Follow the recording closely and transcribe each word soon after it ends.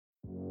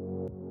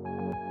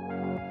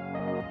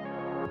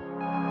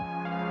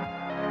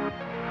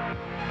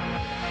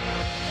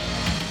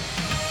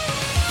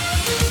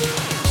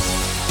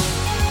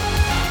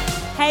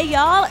Hey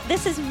y'all,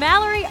 this is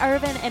Mallory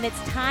Irvin, and it's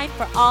time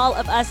for all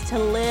of us to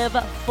live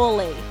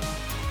fully.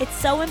 It's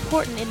so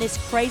important in this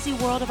crazy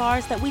world of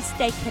ours that we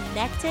stay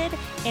connected,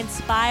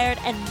 inspired,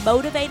 and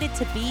motivated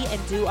to be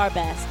and do our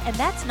best, and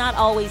that's not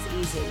always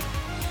easy.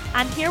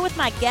 I'm here with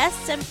my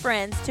guests and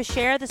friends to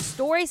share the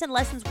stories and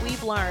lessons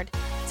we've learned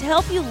to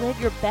help you live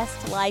your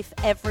best life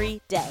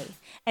every day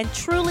and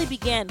truly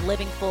begin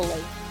living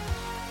fully.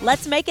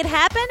 Let's make it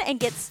happen and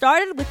get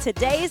started with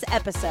today's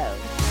episode.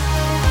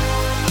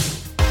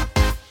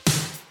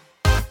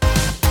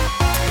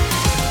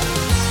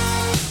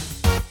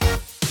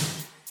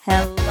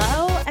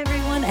 Hello,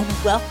 everyone, and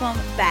welcome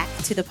back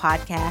to the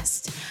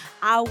podcast.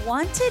 I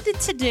wanted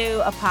to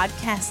do a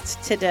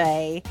podcast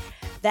today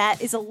that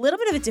is a little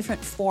bit of a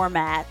different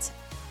format.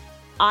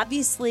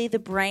 Obviously, the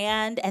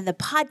brand and the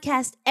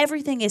podcast,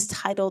 everything is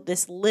titled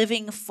this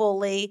Living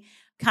Fully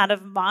kind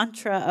of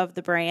mantra of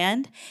the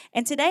brand.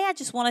 And today I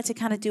just wanted to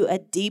kind of do a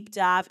deep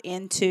dive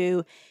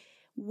into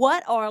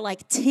what are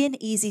like 10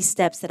 easy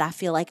steps that I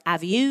feel like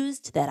I've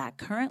used, that I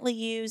currently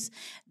use,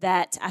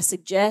 that I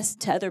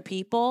suggest to other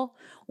people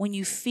when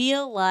you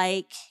feel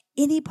like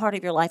any part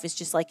of your life is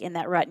just like in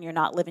that rut and you're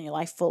not living your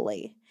life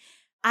fully.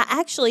 I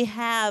actually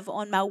have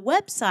on my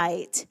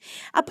website,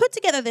 I put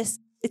together this,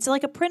 it's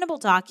like a printable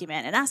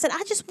document. And I said,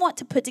 I just want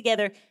to put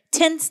together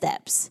 10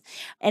 steps.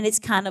 And it's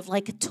kind of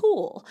like a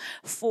tool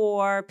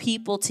for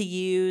people to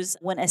use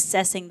when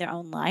assessing their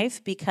own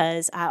life,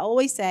 because I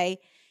always say,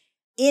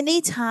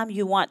 anytime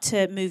you want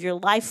to move your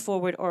life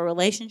forward or a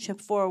relationship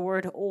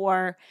forward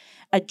or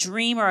a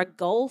dream or a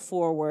goal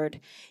forward,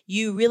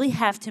 you really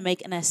have to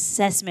make an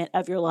assessment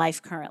of your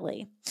life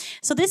currently.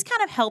 So this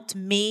kind of helped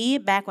me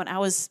back when I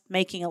was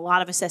making a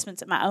lot of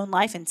assessments of my own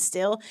life, and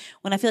still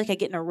when I feel like I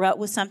get in a rut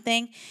with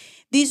something,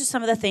 these are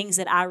some of the things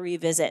that I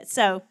revisit.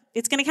 So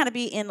it's going to kind of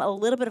be in a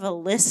little bit of a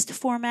list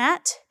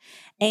format,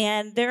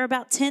 and there are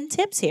about 10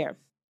 tips here.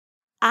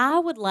 I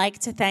would like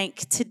to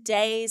thank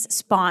today's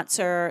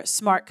sponsor,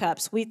 Smart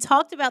Cups. We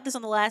talked about this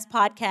on the last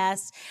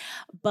podcast,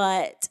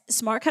 but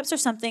Smart Cups are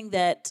something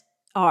that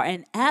are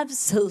an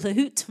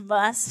absolute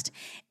must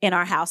in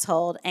our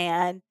household.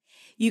 And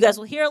you guys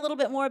will hear a little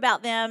bit more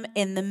about them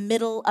in the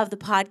middle of the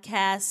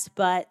podcast,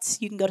 but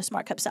you can go to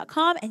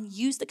smartcups.com and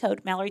use the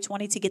code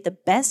Mallory20 to get the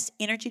best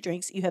energy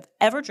drinks you have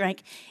ever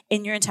drank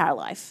in your entire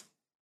life.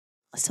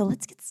 So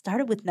let's get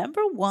started with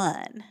number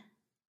 1.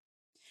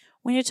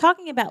 When you're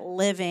talking about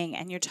living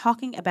and you're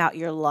talking about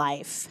your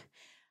life,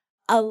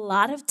 a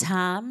lot of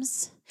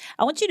times,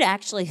 I want you to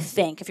actually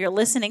think, if you're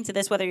listening to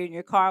this, whether you're in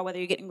your car, whether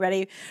you're getting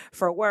ready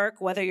for work,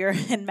 whether you're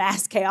in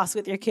mass chaos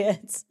with your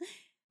kids,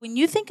 when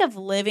you think of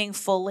living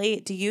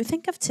fully, do you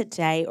think of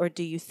today or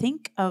do you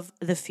think of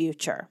the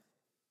future?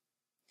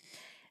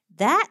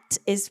 That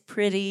is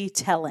pretty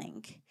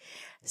telling.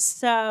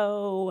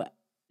 So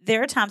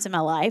there are times in my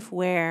life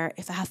where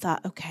if I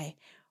thought, okay,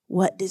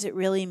 what does it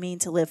really mean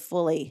to live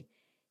fully?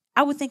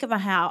 I would think of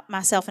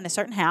myself in a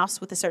certain house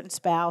with a certain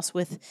spouse,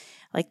 with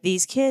like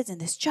these kids and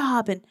this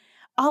job and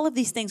all of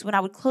these things. When I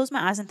would close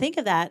my eyes and think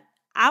of that,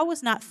 I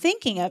was not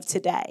thinking of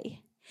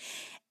today.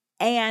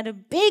 And a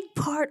big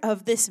part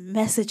of this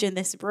message and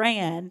this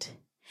brand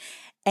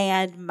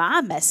and my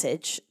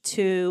message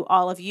to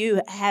all of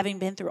you, having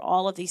been through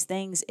all of these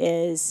things,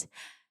 is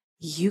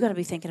you got to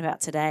be thinking about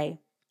today.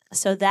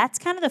 So that's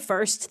kind of the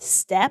first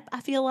step, I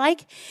feel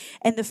like,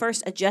 and the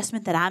first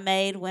adjustment that I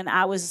made when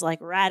I was like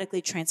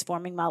radically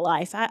transforming my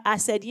life. I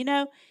said,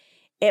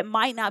 it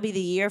might not be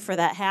the year for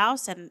that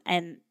house,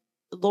 and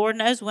Lord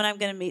knows when I'm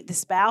going to meet the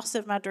spouse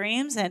of my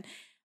dreams, and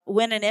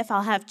when and if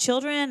I'll have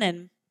children,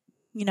 and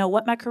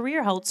what my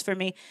career holds for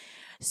me.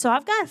 So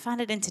I've got to find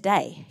it in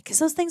today, because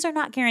those things are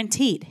not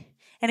guaranteed.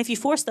 And if you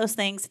force those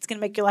things, it's going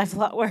to make your life a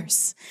lot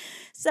worse.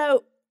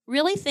 So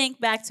really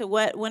think back to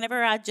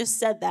whenever I just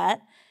said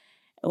that.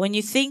 When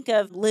you think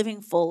of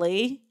living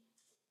fully,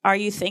 are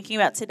you thinking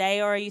about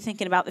today or are you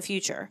thinking about the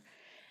future?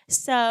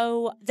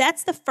 So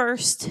that's the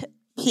first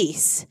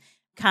piece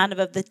kind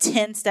of the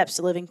 10 steps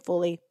to living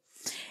fully,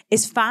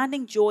 is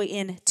finding joy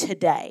in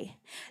today.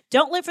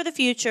 Don't live for the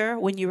future.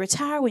 When you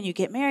retire, when you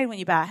get married, when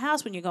you buy a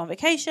house, when you go on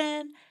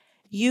vacation,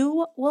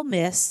 you will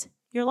miss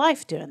your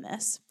life doing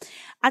this.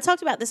 I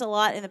talked about this a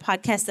lot in the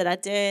podcast that I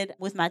did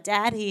with my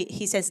dad.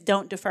 He says,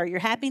 don't defer your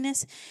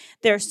happiness.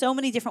 There are so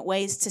many different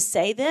ways to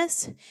say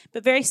this,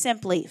 but very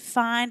simply,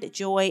 find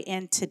joy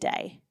in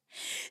today.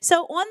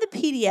 So on the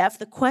PDF,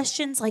 the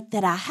questions like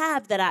that I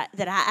have that I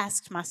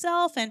asked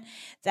myself and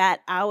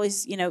that I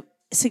always,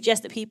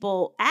 suggest that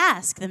people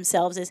ask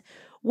themselves is,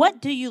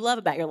 what do you love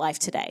about your life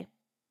today?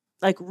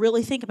 Like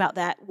really think about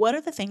that. What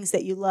are the things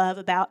that you love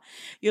about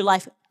your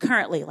life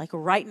currently, like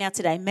right now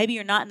today? Maybe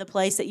you're not in the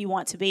place that you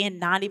want to be in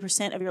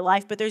 90% of your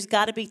life, but there's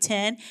got to be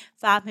 10,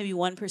 5, maybe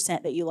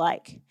 1% that you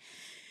like.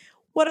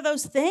 What are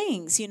those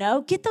things?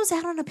 Get those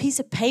out on a piece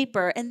of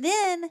paper. And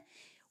then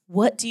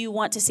what do you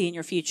want to see in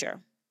your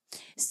future?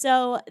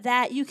 So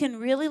that you can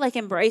really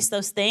embrace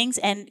those things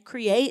and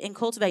create and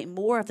cultivate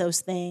more of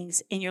those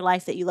things in your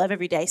life that you love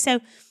every day.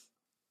 So,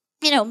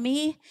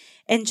 me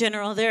in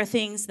general, there are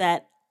things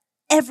that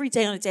every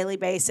day on a daily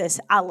basis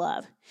I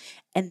love.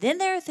 And then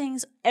there are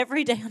things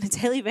every day on a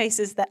daily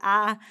basis that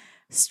I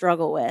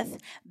struggle with.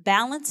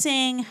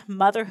 Balancing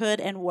motherhood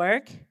and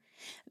work,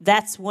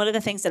 that's one of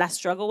the things that I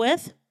struggle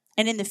with.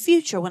 And in the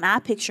future, when I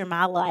picture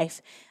my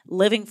life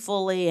living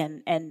fully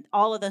and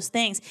all of those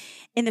things,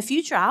 in the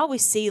future, I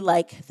always see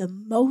like the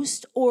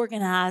most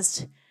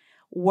organized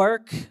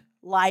work,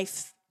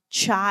 life,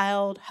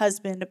 child,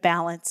 husband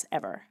balance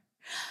ever.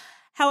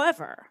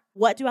 However,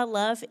 what do I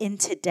love in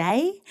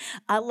today?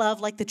 I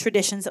love like the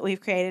traditions that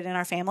we've created in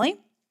our family.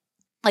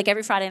 Like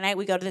every Friday night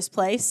we go to this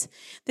place,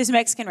 this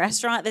Mexican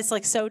restaurant that's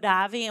like so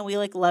divey and we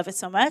like love it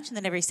so much. And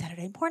then every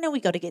Saturday morning we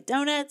go to get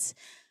donuts.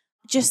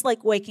 Just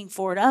like waking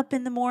Ford up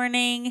in the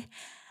morning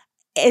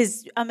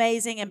is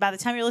amazing. And by the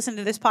time you're listening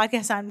to this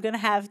podcast, I'm going to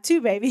have 2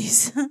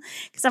 babies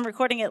because I'm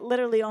recording it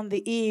literally on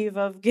the eve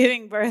of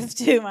giving birth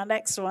to my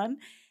next one.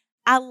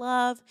 I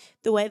love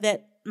the way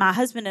that my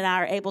husband and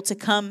I are able to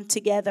come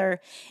together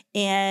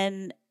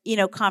in,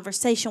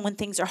 conversation when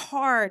things are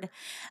hard.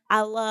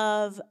 I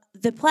love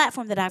the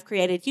platform that I've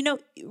created.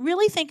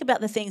 Really think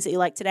about the things that you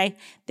like today,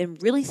 then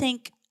really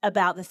think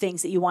about the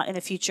things that you want in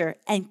the future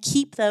and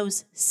keep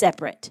those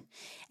separate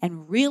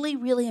and really,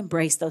 really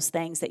embrace those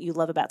things that you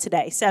love about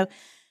today. So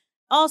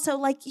also,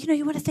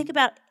 you want to think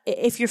about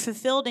if you're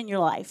fulfilled in your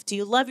life. Do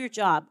you love your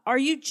job? Are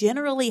you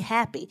generally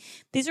happy?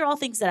 These are all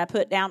things that I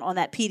put down on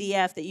that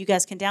PDF that you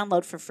guys can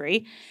download for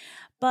free.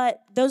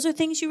 But those are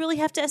things you really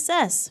have to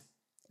assess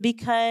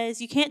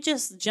because you can't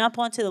just jump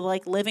onto the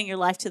living your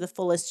life to the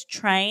fullest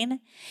train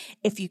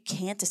if you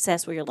can't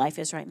assess where your life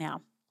is right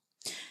now.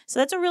 So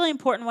that's a really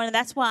important one, and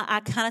that's why I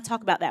kind of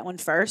talk about that one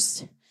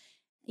first.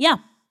 Yeah.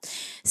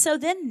 So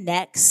then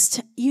next,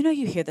 you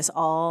hear this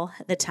all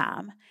the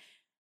time.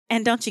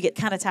 And don't you get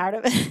kind of tired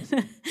of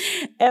it?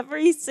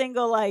 Every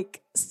single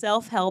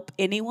self-help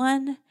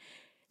anyone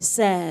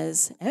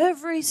says,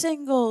 every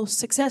single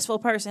successful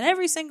person,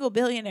 every single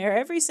billionaire,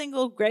 every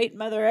single great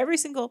mother, every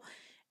single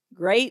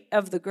great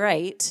of the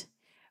great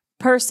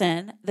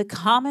person, the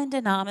common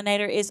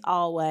denominator is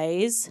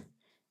always,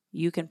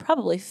 you can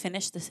probably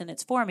finish the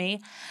sentence for me,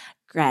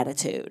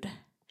 gratitude.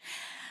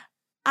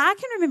 I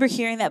can remember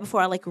hearing that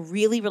before I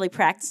really, really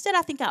practiced it.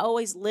 I think I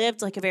always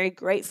lived a very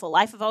grateful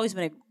life. I've always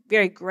been a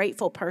very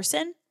grateful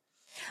person.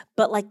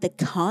 But the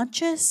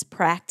conscious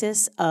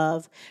practice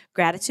of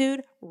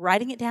gratitude,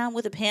 writing it down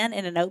with a pen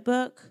in a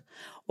notebook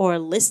or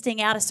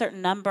listing out a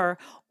certain number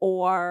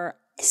or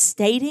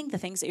stating the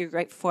things that you're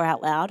grateful for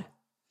out loud,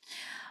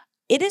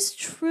 it is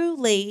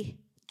truly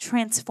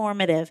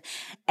transformative.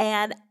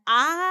 And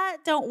I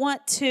don't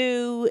want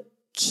to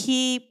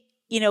keep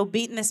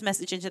beating this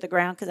message into the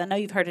ground because I know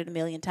you've heard it a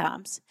million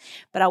times.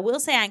 But I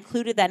will say I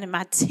included that in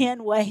my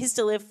 10 ways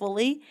to live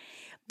fully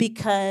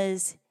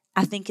because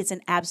I think it's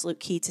an absolute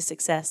key to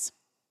success.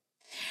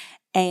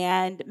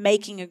 And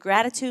making a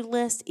gratitude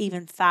list,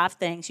 even 5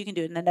 things. You can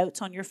do it in the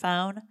notes on your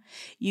phone.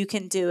 You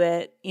can do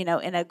it, in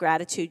a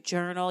gratitude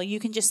journal. You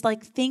can just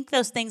think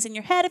those things in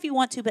your head if you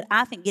want to, but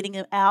I think getting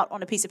them out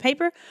on a piece of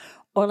paper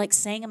or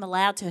saying them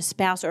aloud to a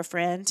spouse or a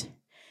friend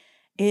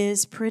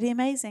is pretty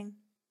amazing.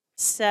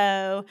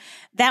 So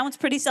that one's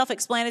pretty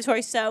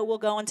self-explanatory, so we'll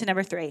go on to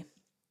number 3.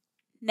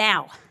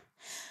 Now,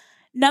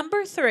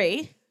 number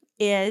 3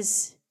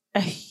 is a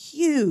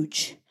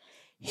huge,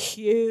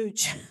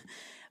 huge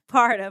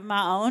part of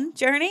my own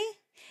journey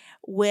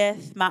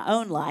with my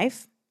own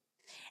life.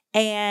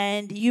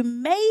 And you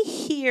may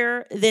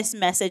hear this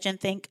message and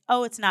think,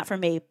 oh, it's not for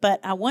me, but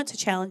I want to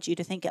challenge you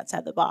to think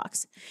outside the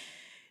box.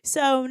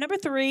 So number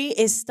 3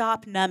 is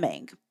stop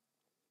numbing.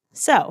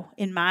 So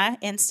in my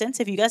instance,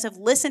 if you guys have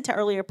listened to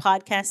earlier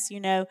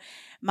podcasts,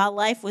 my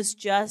life was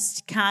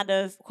just kind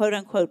of quote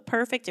unquote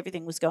perfect.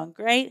 Everything was going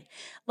great.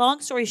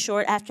 Long story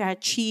short, after I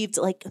achieved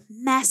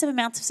massive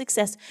amounts of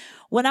success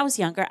when I was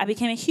younger, I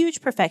became a huge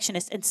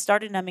perfectionist and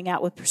started numbing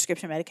out with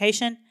prescription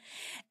medication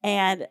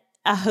and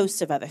a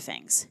host of other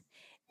things.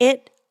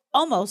 It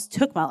almost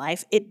took my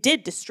life. It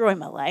did destroy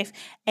my life.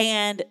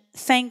 And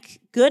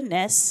thank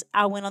goodness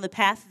I went on the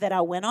path that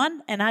I went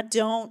on. And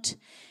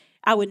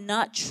I would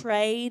not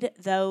trade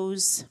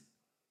those,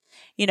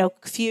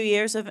 few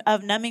years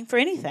of numbing for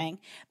anything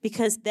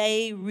because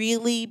they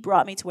really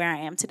brought me to where I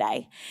am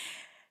today.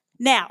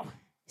 Now,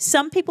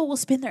 some people will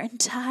spend their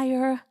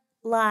entire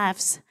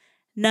lives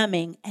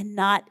numbing and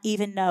not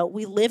even know.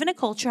 We live in a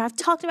culture, I've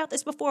talked about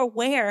this before,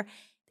 where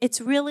it's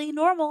really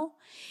normal.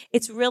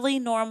 It's really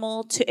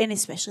normal to, and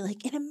especially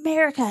in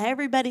America,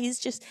 everybody's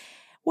just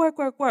work.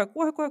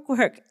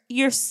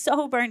 You're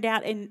so burned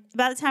out. And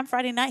by the time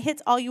Friday night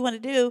hits, all you want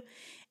to do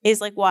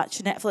is watch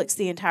Netflix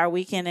the entire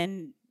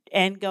weekend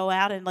and go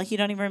out and you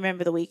don't even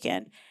remember the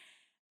weekend.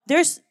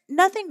 There's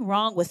nothing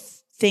wrong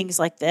with things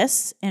like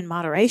this in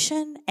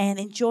moderation, and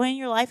enjoying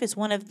your life is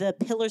one of the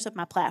pillars of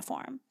my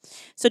platform.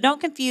 So don't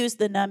confuse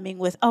the numbing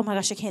with, oh my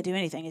gosh, I can't do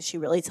anything. Is she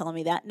really telling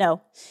me that?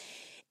 No.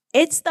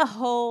 It's the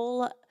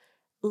whole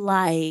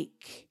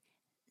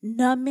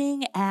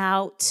numbing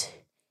out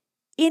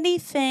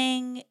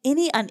anything,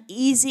 any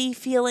uneasy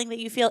feeling that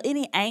you feel,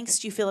 any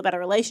angst you feel about a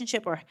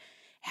relationship or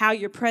how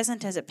you're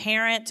present as a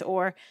parent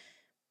or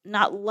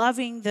not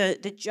loving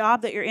the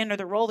job that you're in or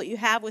the role that you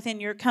have within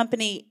your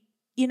company,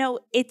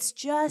 it's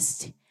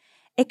just,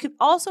 it could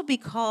also be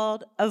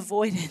called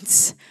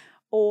avoidance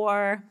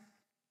or,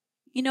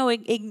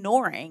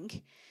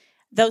 ignoring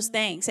those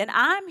things. And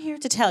I'm here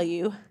to tell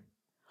you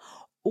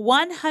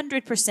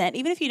 100%,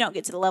 even if you don't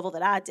get to the level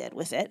that I did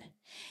with it,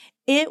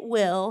 it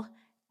will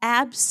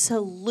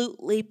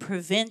absolutely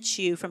prevent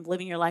you from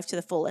living your life to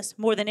the fullest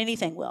more than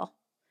anything will.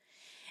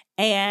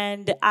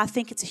 And I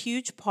think it's a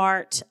huge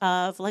part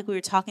of, like we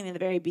were talking in the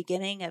very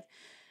beginning, of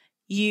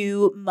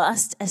you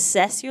must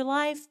assess your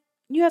life.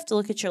 You have to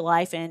look at your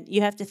life and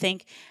you have to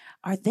think,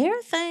 are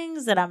there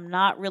things that I'm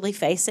not really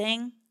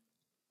facing?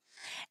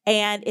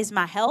 And is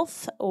my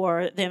health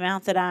or the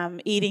amount that I'm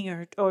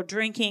eating or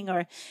drinking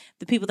or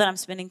the people that I'm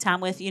spending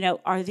time with,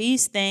 are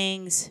these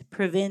things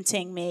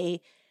preventing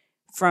me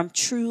from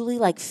truly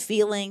like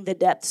feeling the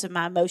depths of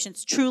my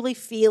emotions, truly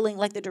feeling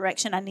like the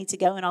direction I need to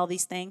go in all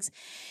these things?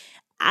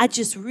 I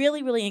just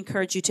really, really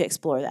encourage you to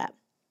explore that.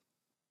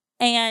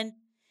 And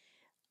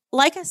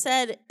like I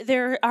said,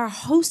 there are a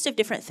host of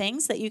different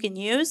things that you can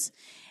use.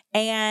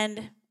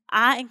 And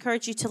I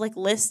encourage you to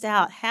list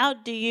out,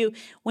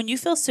 when you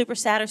feel super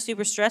sad or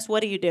super stressed,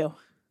 what do?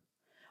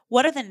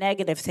 What are the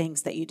negative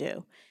things that you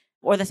do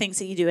or the things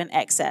that you do in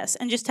excess?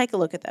 And just take a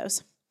look at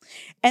those.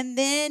 And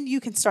then you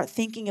can start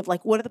thinking of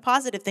what are the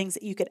positive things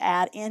that you could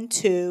add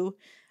into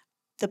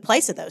the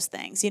place of those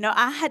things.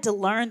 I had to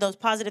learn those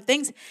positive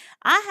things.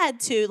 I had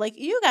to,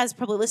 you guys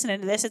probably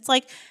listening to this, it's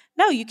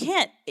no, you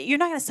can't, you're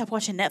not going to stop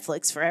watching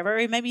Netflix forever.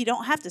 Or maybe you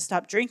don't have to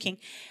stop drinking.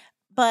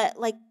 But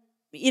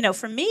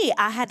for me,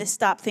 I had to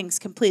stop things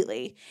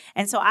completely.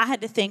 And so I had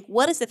to think,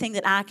 what is the thing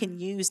that I can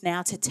use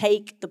now to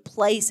take the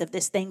place of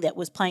this thing that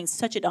was playing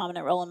such a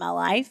dominant role in my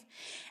life?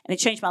 And it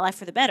changed my life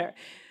for the better.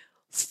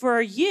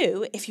 For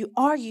you, if you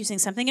are using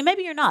something, and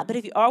maybe you're not, but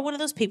if you are one of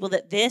those people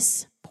that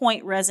this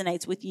point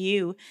resonates with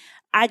you,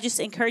 I just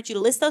encourage you to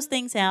list those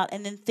things out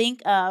and then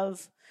think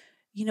of,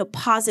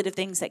 positive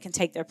things that can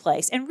take their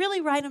place and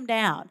really write them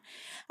down.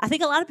 I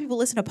think a lot of people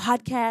listen to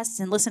podcasts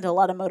and listen to a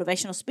lot of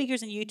motivational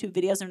speakers and YouTube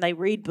videos, and they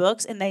read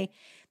books and they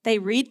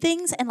read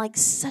things and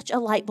such a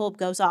light bulb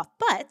goes off.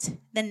 But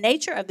the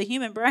nature of the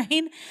human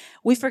brain,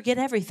 we forget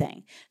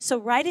everything. So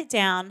write it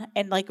down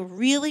and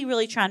really,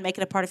 really try and make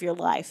it a part of your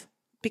life,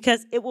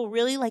 because it will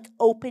really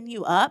open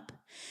you up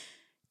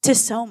to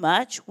so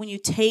much when you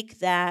take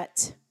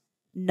that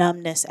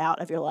numbness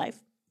out of your life.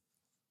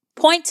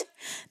 Point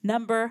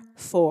number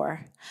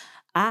 4.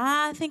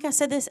 I think I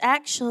said this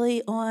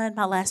actually on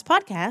my last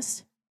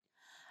podcast,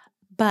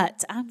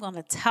 but I'm going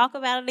to talk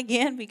about it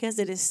again because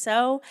it is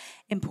so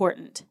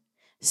important.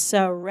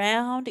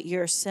 Surround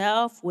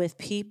yourself with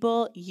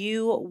people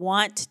you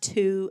want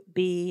to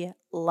be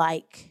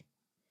like.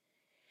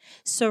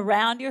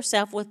 Surround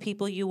yourself with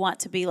people you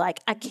want to be like.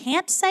 I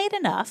can't say it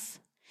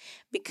enough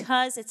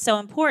because it's so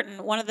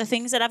important. One of the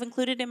things that I've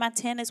included in my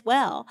 10 as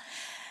well,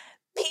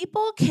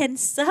 people can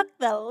suck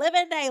the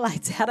living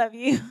daylights out of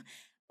you,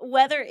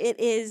 whether it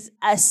is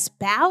a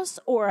spouse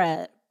or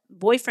a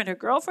boyfriend or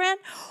girlfriend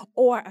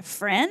or a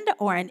friend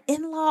or an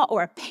in-law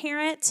or a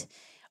parent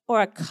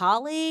or a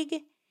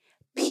colleague.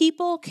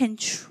 People can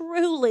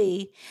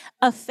truly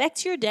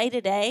affect your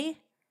day-to-day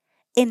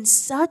in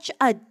such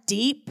a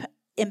deep,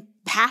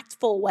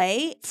 impactful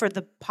way for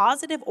the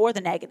positive or the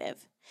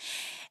negative.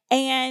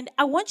 And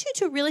I want you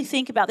to really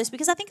think about this,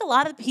 because I think a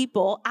lot of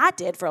people, I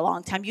did for a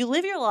long time, you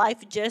live your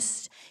life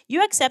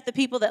you accept the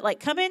people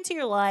that come into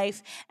your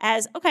life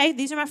as, okay,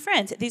 these are my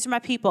friends, these are my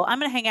people, I'm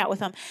going to hang out with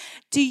them.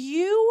 Do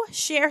you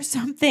share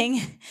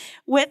something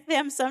with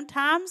them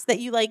sometimes that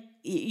you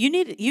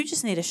you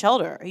just need a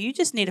shoulder, or you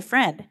just need a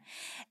friend,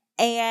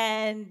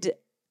 and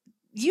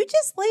you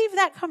just leave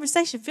that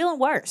conversation feeling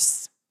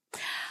worse?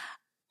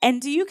 And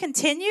do you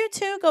continue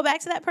to go back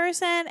to that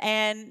person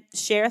and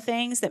share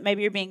things that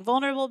maybe you're being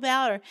vulnerable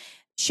about, or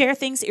share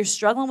things that you're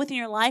struggling with in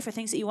your life, or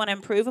things that you want to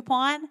improve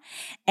upon?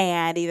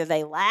 And either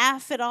they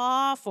laugh it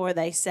off, or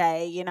they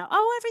say,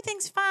 oh,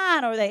 everything's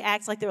fine, or they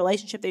act like the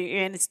relationship that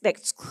you're in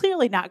that's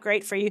clearly not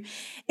great for you.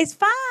 It's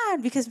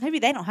fine because maybe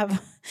they don't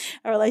have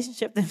a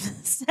relationship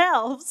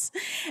themselves,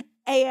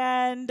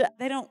 and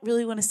they don't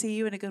really want to see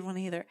you in a good one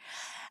either.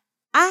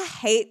 I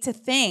hate to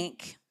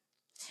think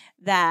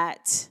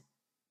that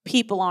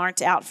people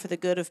aren't out for the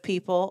good of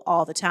people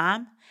all the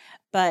time.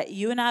 But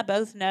you and I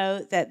both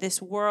know that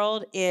this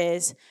world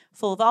is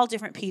full of all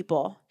different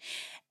people.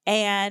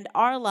 And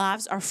our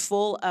lives are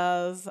full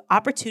of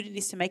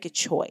opportunities to make a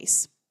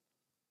choice.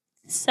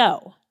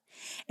 So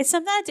it's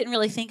something I didn't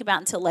really think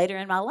about until later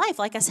in my life.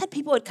 Like I said,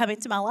 people would come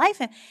into my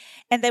life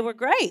and they were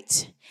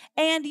great.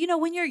 And,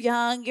 when you're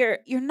young, you're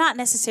not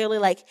necessarily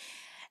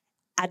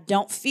I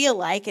don't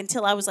feel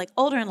until I was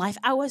older in life,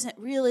 I wasn't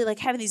really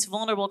having these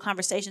vulnerable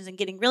conversations and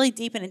getting really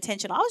deep and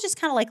intentional. I was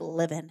just kind of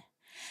living.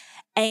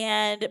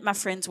 And my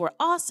friends were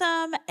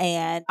awesome.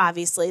 And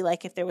obviously,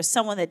 if there was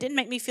someone that didn't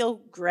make me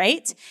feel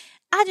great,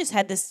 I just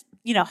had this,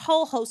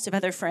 whole host of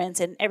other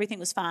friends, and everything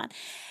was fine.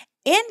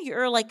 In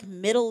your like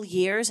middle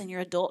years and your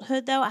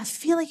adulthood, though, I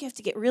feel like you have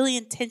to get really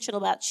intentional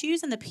about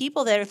choosing the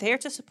people that are there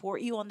to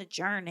support you on the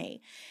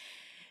journey.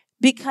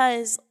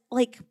 Because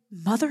like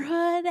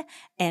motherhood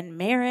and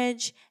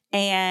marriage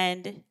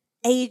and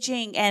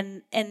aging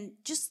and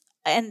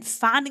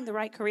finding the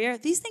right career,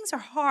 these things are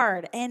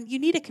hard, and you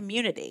need a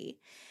community.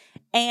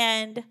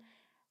 And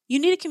you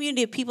need a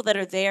community of people that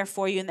are there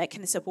for you and that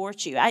can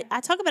support you. I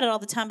talk about it all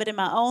the time, but in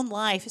my own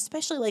life,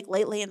 especially like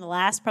lately in the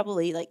last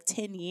probably like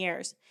 10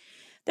 years,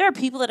 there are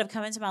people that have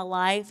come into my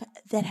life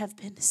that have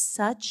been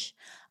such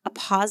a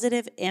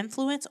positive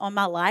influence on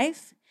my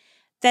life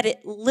that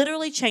it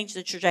literally changed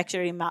the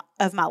trajectory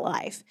of my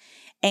life.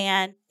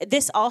 And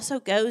this also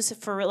goes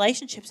for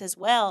relationships as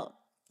well.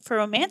 For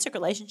romantic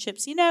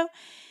relationships,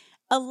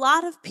 a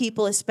lot of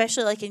people,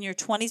 especially like in your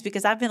 20s,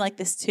 because I've been like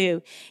this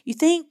too, you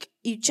think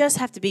you just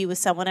have to be with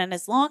someone. And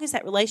as long as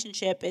that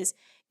relationship is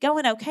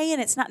going okay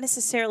and it's not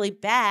necessarily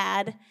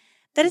bad,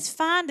 that it's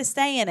fine to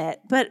stay in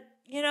it. But,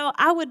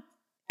 I would,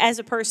 as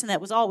a person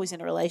that was always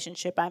in a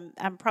relationship,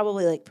 I'm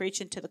probably like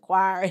preaching to the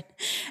choir,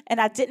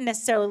 and I didn't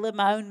necessarily live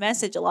my own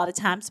message a lot of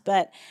times,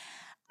 but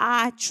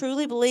I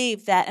truly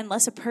believe that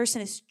unless a person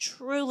is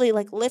truly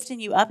like lifting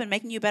you up and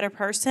making you a better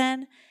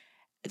person,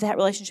 that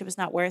relationship is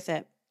not worth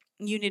it.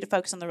 You need to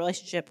focus on the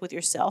relationship with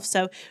yourself.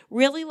 So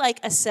really like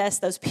assess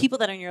those people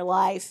that are in your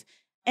life.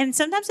 And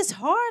sometimes it's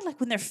hard, like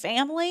when they're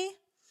family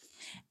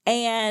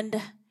and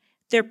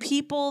they're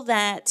people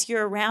that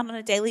you're around on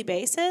a daily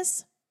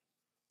basis.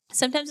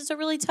 Sometimes it's a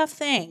really tough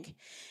thing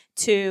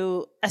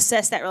to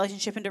assess that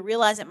relationship and to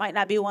realize it might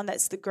not be one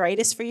that's the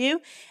greatest for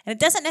you. And it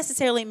doesn't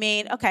necessarily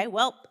mean, okay,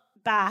 well,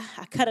 bye,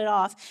 I cut it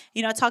off.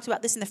 I talked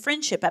about this in the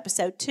friendship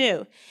episode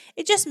too.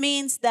 It just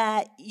means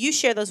that you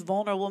share those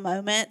vulnerable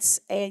moments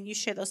and you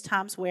share those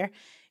times where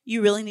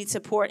you really need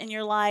support in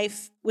your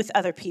life with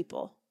other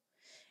people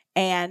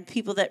and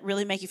people that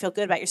really make you feel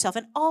good about yourself.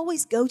 And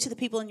always go to the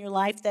people in your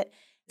life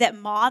that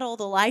model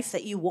the life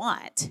that you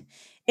want.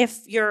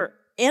 If your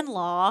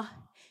in-law,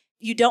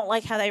 you don't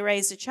like how they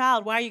raised a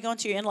child, why are you going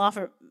to your in-law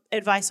for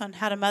advice on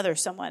how to mother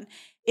someone?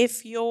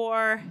 If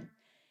your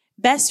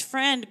best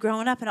friend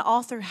growing up and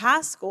all through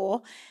high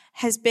school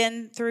has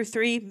been through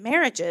 3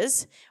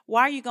 marriages,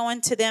 why are you going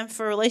to them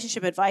for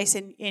relationship advice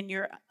in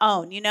your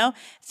own?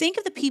 Think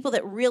of the people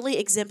that really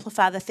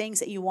exemplify the things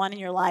that you want in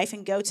your life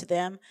and go to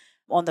them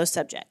on those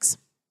subjects.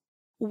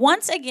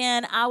 Once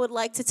again, I would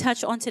like to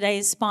touch on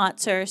today's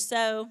sponsor.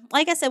 So,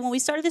 like I said, when we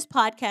started this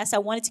podcast, I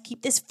wanted to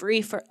keep this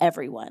free for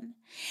everyone.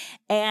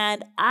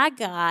 And I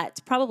got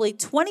probably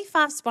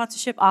 25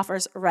 sponsorship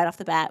offers right off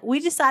the bat.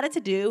 We decided to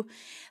do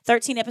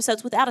 13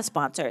 episodes without a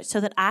sponsor so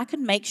that I could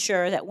make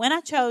sure that when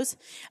I chose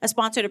a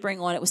sponsor to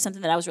bring on, it was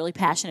something that I was really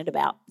passionate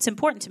about. It's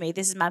important to me.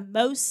 This is my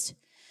most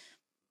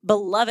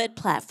beloved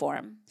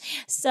platform.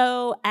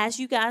 So as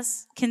you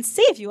guys can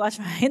see if you watch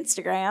my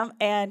Instagram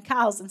and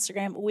Kyle's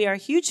Instagram, we are a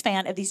huge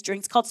fan of these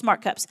drinks called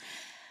Smart Cups.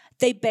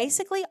 They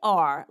basically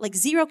are like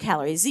 0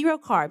 calories, 0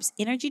 carbs,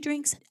 energy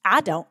drinks.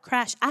 I don't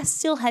crash. I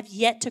still have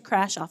yet to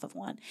crash off of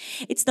one.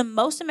 It's the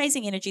most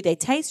amazing energy. They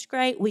taste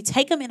great. We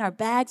take them in our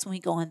bags when we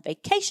go on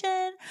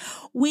vacation.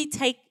 We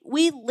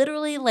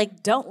literally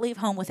like don't leave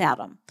home without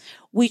them.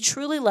 We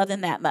truly love them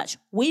that much.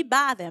 We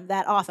buy them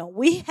that often.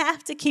 We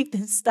have to keep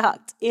them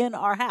stocked in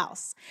our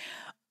house.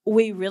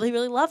 We really,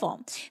 really love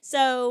them.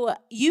 So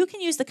you can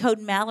use the code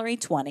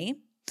Mallory20.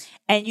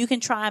 And you can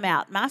try them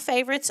out. My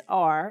favorites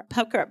are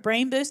Pucker Up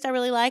Brain Boost I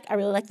really like. I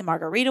really like the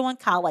margarita one.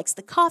 Kyle likes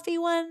the coffee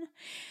one.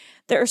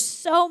 There are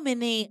so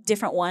many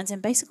different ones.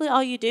 And basically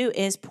all you do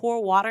is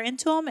pour water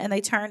into them and they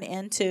turn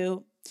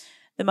into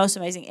the most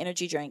amazing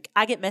energy drink.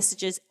 I get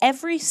messages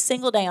every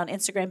single day on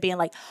Instagram being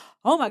like,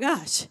 oh my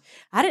gosh,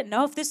 I didn't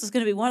know if this was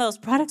going to be one of those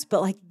products, but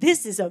like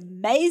this is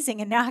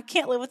amazing. And now I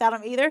can't live without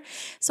them either.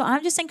 So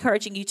I'm just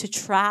encouraging you to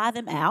try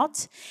them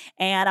out.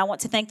 And I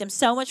want to thank them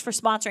so much for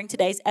sponsoring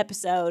today's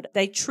episode.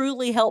 They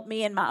truly help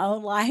me in my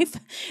own life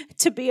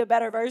to be a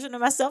better version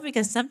of myself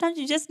because sometimes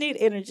you just need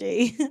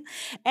energy.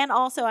 And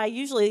also I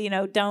usually,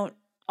 don't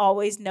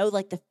always know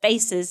like the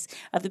faces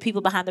of the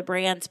people behind the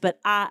brands, but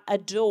I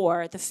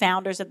adore the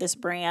founders of this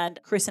brand.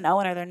 Chris and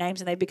Owen are their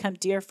names, and they've become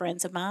dear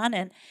friends of mine.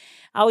 And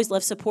I always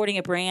love supporting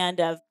a brand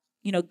of,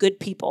 good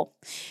people.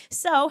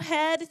 So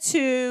head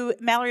to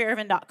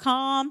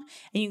MalloryIrvin.com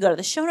and you can go to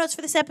the show notes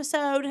for this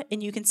episode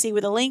and you can see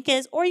where the link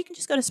is, or you can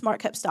just go to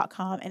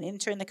smartcups.com and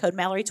enter in the code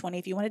Mallory20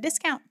 if you want a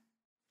discount.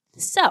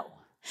 So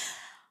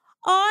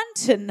on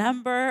to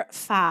number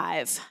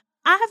 5.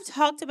 I have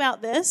talked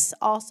about this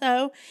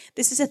also.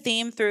 This is a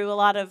theme through a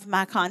lot of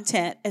my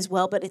content as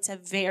well, but it's a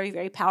very,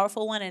 very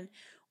powerful one and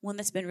one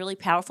that's been really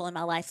powerful in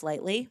my life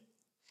lately.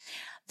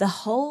 The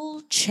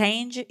whole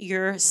change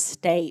your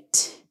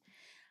state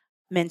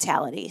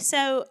mentality.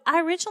 So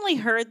I originally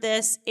heard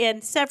this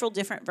in several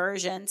different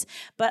versions,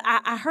 but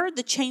I heard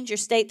the change your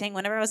state thing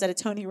whenever I was at a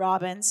Tony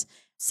Robbins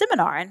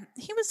seminar, and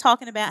he was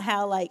talking about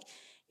how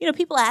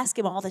people ask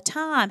him all the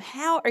time,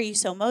 how are you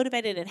so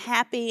motivated and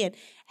happy? And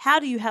how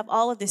do you have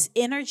all of this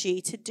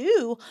energy to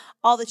do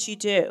all that you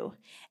do?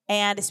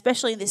 And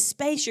especially in this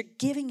space, you're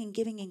giving and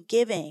giving and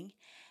giving.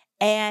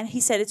 And he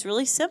said, it's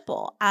really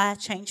simple. I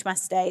changed my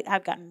state.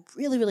 I've gotten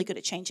really, really good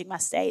at changing my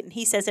state. And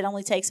he says it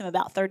only takes him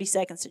about 30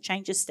 seconds to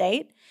change his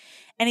state.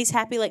 And he's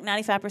happy like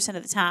 95%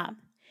 of the time.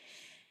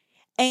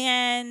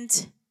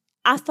 And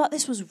I thought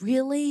this was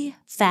really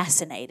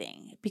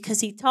fascinating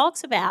because he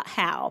talks about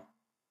how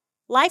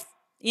life,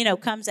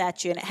 comes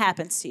at you and it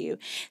happens to you.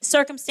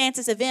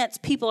 Circumstances, events,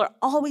 people are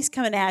always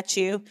coming at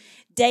you.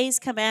 Days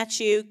come at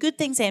you, good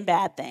things and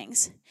bad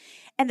things.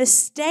 And the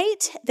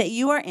state that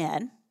you are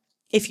in,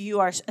 if you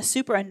are a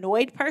super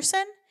annoyed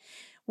person,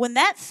 when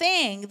that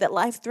thing that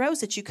life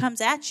throws at you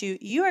comes at you,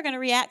 you are going to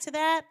react to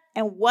that.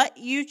 And what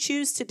you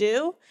choose to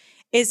do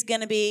is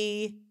going to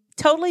be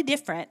totally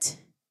different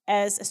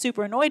as a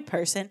super annoyed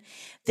person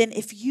than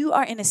if you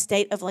are in a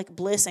state of like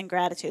bliss and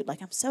gratitude.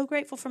 Like, I'm so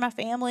grateful for my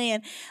family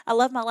and I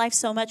love my life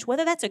so much.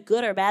 Whether that's a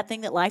good or bad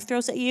thing that life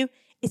throws at you,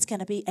 it's going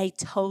to be a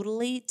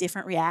totally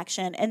different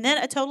reaction and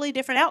then a totally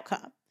different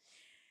outcome.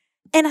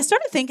 And I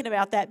started thinking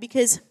about that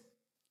because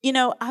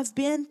I've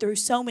been through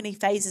so many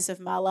phases of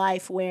my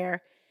life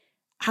where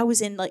I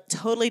was in like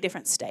totally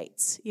different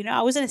states.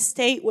 I was in a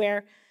state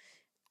where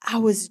I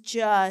was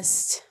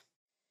just,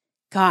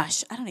 I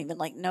don't even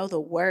know the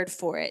word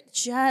for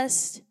it. I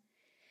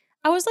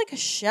was like a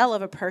shell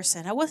of a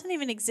person. I wasn't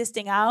even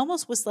existing. I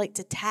almost was like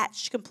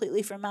detached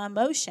completely from my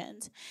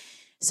emotions.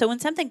 So when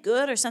something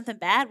good or something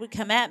bad would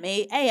come at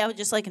me, I would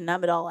just like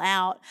numb it all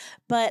out.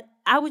 But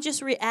I would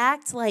just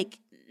react like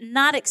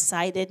not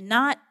excited,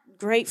 not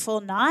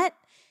grateful,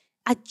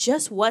 I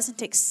just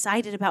wasn't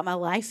excited about my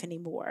life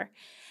anymore.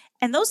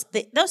 And those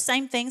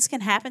same things can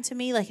happen to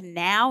me like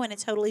now in a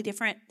totally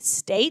different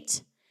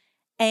state,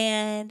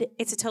 and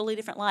it's a totally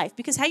different life.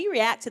 Because how you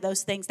react to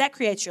those things, that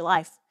creates your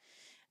life.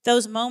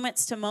 Those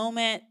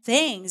moment-to-moment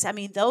things,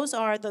 those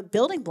are the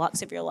building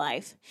blocks of your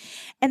life.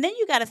 And then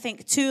you got to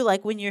think, too,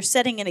 like when you're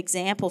setting an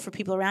example for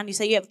people around you,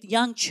 say you have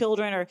young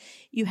children or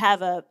you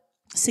have a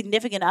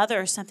significant other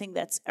or something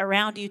that's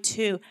around you,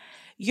 too,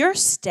 your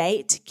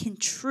state can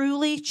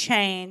truly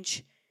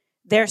change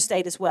their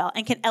state as well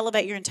and can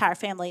elevate your entire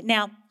family.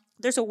 Now,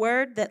 there's a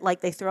word that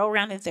they throw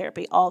around in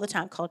therapy all the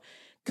time called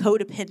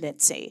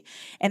codependency.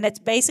 And that's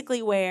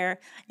basically where,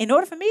 in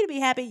order for me to be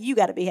happy, you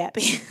got to be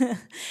happy.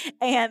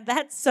 And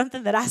that's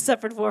something that I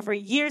suffered for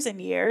years and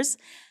years.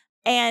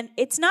 And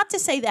it's not to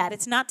say that.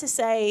 It's not to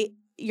say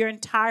your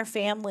entire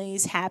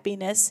family's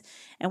happiness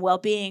and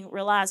well-being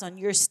relies on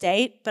your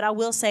state. But I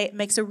will say it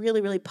makes a really,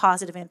 really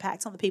positive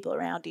impact on the people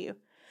around you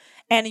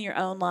and in your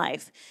own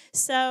life.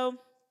 So,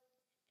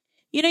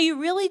 you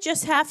really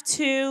just have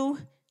to,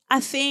 I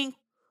think,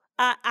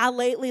 I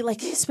lately,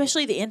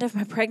 especially the end of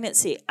my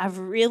pregnancy, I've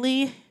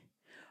really,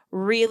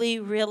 really,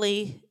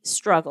 really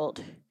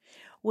struggled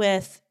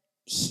with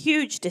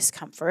huge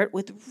discomfort,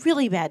 with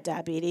really bad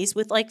diabetes,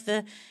 with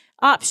the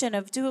option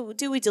of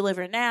do we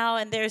deliver now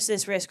and there's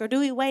this risk, or do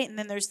we wait and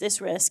then there's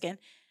this risk, and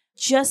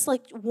just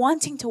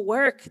wanting to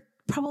work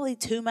probably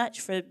too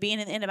much for being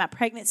in the end of my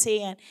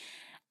pregnancy. And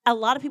a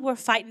lot of people were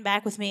fighting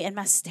back with me, and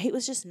my state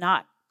was just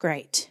not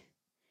great.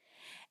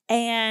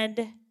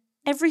 And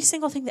every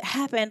single thing that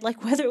happened,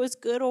 whether it was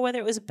good or whether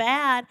it was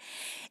bad,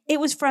 it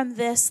was from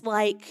this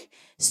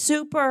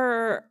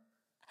super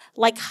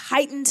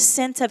heightened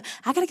sense of,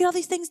 I got to get all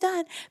these things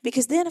done,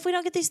 because then if we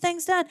don't get these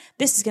things done,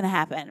 this is going to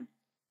happen.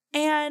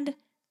 And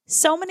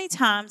so many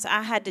times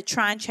I had to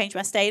try and change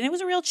my state, and it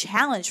was a real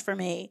challenge for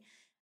me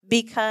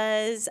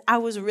because I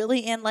was really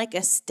in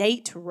a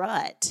state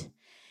rut.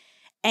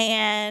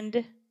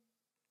 And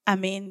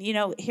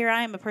here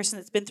I am, a person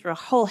that's been through a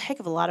whole heck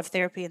of a lot of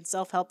therapy and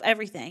self-help,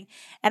 everything,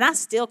 and I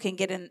still can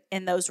get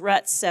in those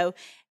ruts. So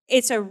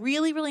it's a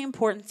really, really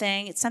important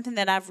thing. It's something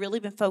that I've really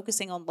been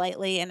focusing on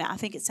lately, and I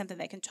think it's something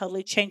that can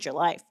totally change your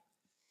life,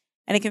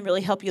 and it can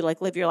really help you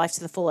live your life to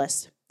the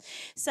fullest.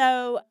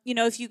 So,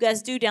 if you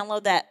guys do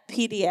download that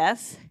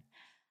PDF,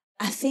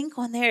 I think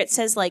on there it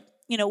says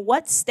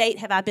what state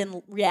have I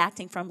been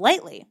reacting from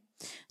lately?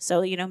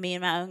 So, me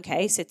in my own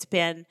case, it's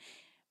been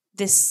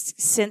this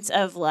sense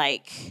of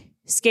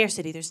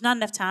scarcity. There's not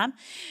enough time.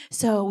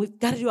 So we've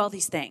got to do all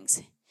these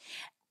things.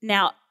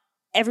 Now,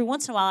 every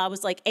once in a while, I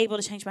was able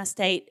to change my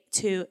state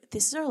to,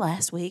 this is our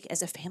last week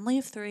as a family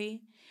of 3.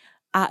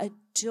 I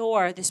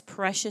adore this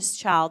precious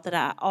child that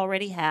I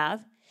already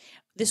have.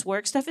 This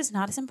work stuff is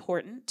not as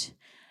important.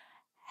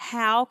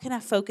 How can I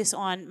focus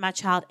on my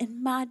child?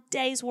 And my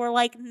days were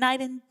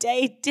night and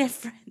day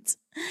different.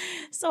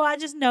 So I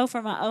just know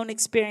from my own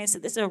experience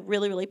that this is a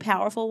really, really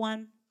powerful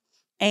one,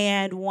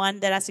 and one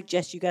that I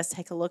suggest you guys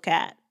take a look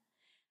at.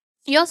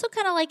 You also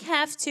kind of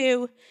have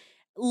to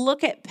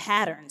look at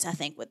patterns, I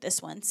think, with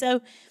this one.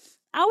 So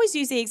I always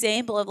use the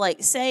example of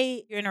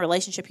say you're in a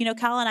relationship.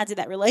 Kyle and I did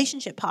that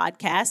relationship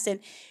podcast, and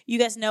you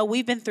guys know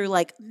we've been through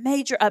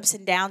major ups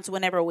and downs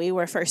whenever we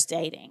were first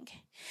dating.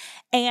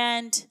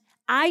 And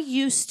I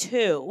used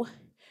to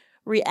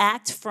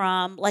react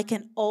from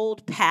an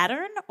old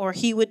pattern, or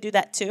he would do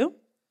that too.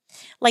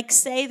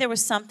 Say there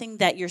was something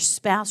that your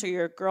spouse or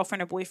your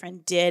girlfriend or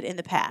boyfriend did in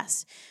the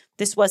past.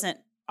 This wasn't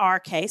our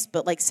case,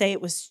 but say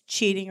it was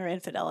cheating or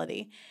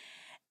infidelity.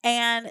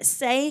 And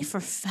say for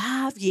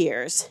 5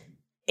 years,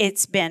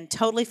 it's been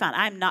totally fine.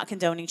 I'm not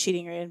condoning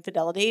cheating or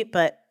infidelity,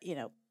 but,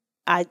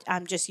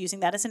 I'm just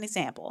using that as an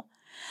example.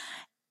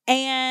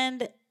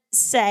 And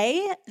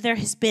say there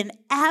has been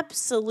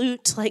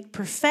absolute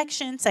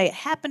perfection. Say it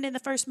happened in the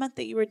first month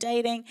that you were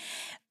dating,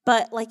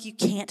 but you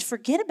can't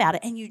forget about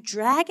it and you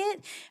drag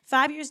it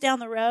 5 years down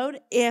the road.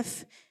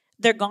 If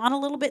they're gone a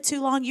little bit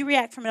too long, you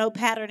react from an old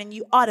pattern and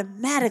you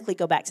automatically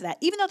go back to that.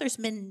 Even though there's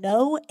been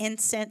no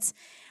instance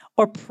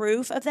or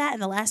proof of that in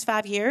the last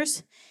 5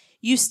 years,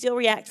 you still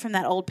react from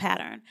that old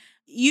pattern.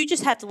 You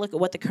just have to look at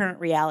what the current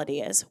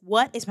reality is.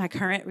 What is my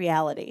current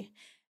reality?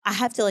 I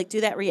have to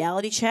do that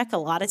reality check a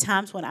lot of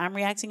times when I'm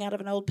reacting out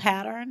of an old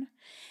pattern.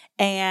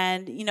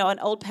 And, an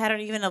old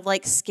pattern even of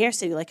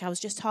scarcity, I was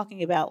just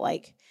talking about,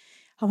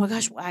 oh my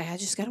gosh, I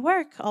just got to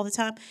work all the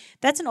time.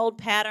 That's an old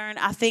pattern.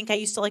 I think I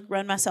used to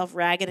run myself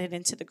ragged and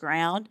into the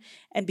ground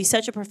and be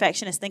such a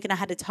perfectionist thinking I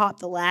had to top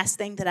the last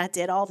thing that I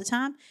did all the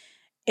time.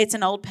 It's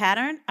an old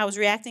pattern. I was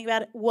reacting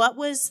about it.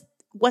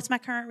 What's my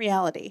current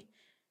reality?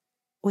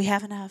 We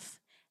have enough.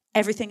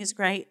 Everything is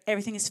great.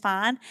 Everything is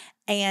fine.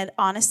 And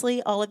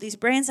honestly, all of these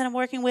brands that I'm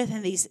working with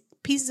and these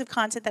pieces of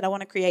content that I want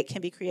to create can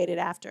be created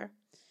after.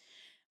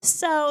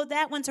 So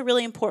that one's a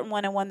really important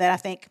one and one that I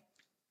think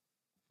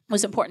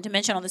was important to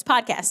mention on this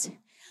podcast.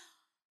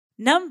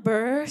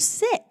 Number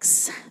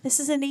 6. This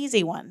is an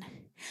easy one.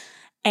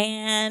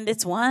 And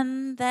it's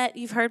one that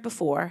you've heard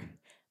before,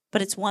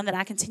 but it's one that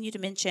I continue to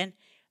mention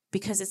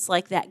because it's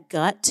that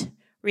gut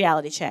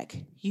reality check.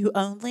 You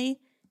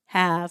only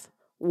have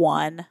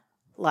one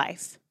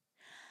life.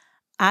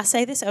 I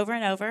say this over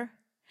and over.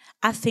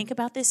 I think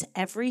about this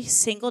every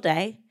single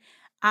day.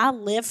 I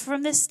live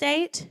from this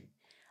state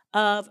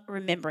of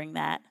remembering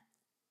that.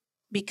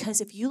 Because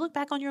if you look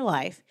back on your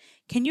life,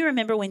 can you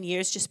remember when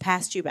years just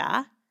passed you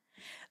by?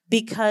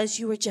 Because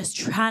you were just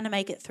trying to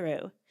make it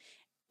through.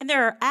 And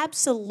there are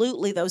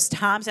absolutely those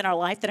times in our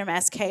life that are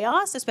mass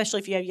chaos,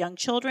 especially if you have young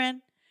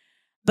children.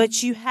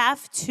 But you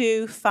have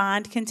to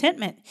find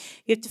contentment.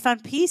 You have to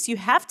find peace. You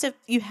have to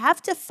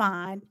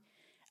find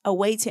a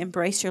way to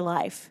embrace your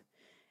life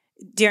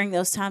during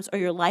those times, or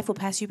your life will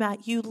pass you by.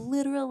 You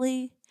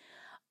literally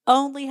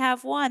only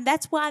have one.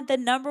 That's why the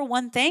number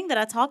one thing that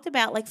I talked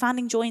about,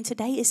 finding joy in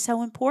today, is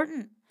so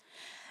important.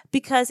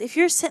 Because if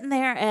you're sitting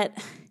there at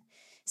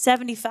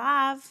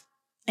 75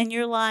 and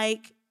you're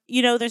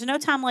there's no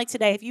time like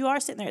today. If you are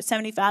sitting there at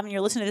 75 and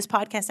you're listening to this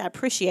podcast, I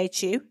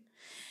appreciate you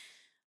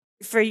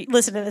for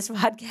listening to this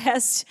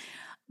podcast.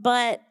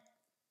 But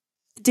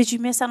did you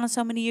miss out on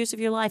so many years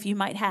of your life? You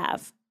might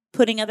have.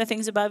 Putting other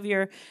things above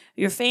your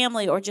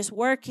family, or just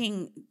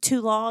working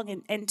too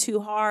long and too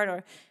hard,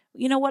 or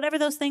whatever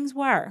those things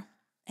were.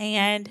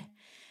 And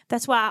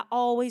that's why I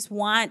always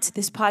want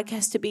this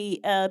podcast to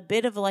be a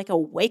bit of a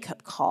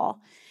wake-up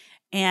call,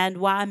 and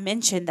why I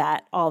mention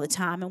that all the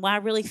time, and why I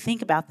really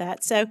think about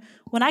that. So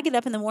when I get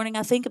up in the morning,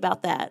 I think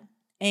about that.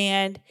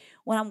 And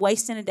when I'm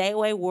wasting a day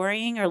away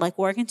worrying or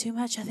working too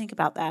much, I think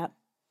about that.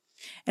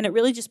 And it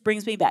really just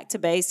brings me back to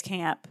base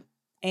camp.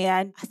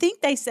 And I think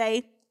they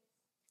say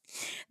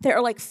there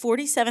are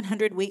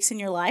 4,700 weeks in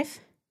your life.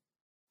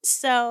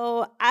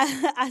 So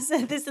I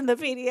said this in the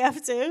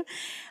PDF too.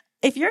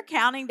 If you're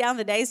counting down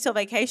the days till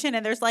vacation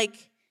and there's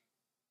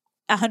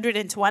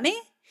 120,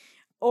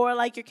 or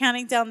you're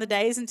counting down the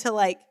days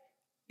until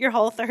your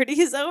whole 30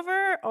 is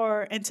over,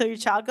 or until your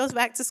child goes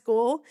back to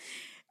school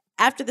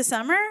after the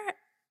summer,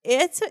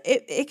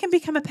 it can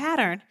become a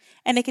pattern,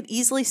 and it can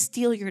easily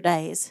steal your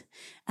days.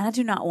 And I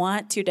do not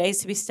want your days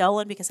to be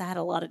stolen, because I had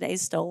a lot of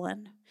days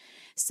stolen.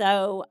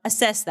 So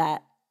assess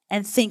that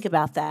and think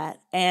about that,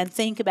 and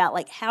think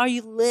about how are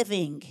you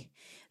living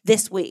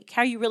this week?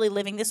 How are you really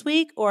living this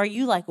week? Or are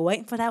you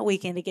waiting for that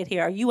weekend to get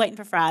here? Are you waiting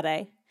for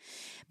Friday?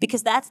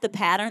 Because that's the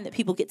pattern that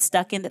people get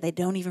stuck in that they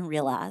don't even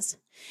realize.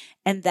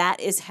 And that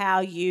is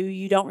how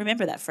you don't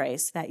remember that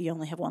phrase, that you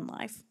only have one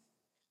life.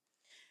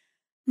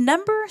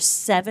 Number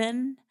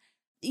 7,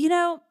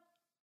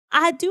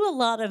 I do a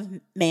lot of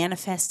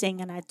manifesting,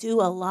 and I do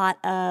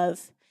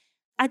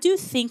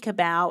think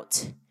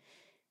about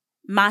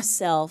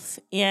myself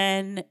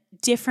in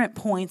different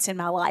points in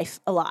my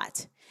life a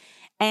lot.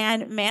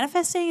 And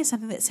manifesting is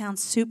something that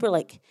sounds super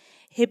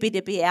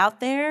hippy-dippy out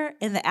there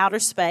in the outer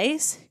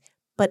space,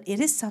 but it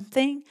is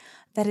something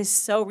that is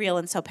so real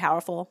and so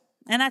powerful.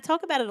 And I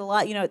talk about it a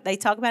lot. They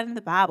talk about it in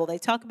the Bible. They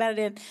talk about it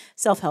in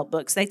self-help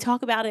books. They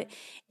talk about it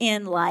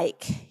in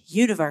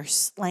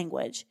universe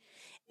language.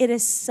 It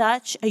is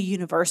such a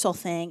universal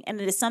thing. And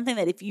it is something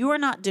that if you are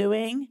not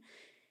doing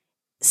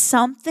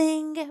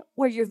something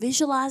where you're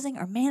visualizing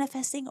or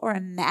manifesting or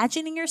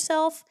imagining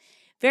yourself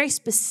very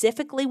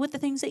specifically with the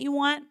things that you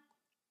want,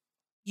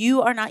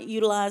 you are not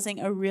utilizing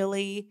a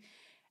really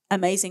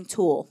amazing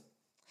tool.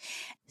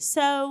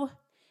 So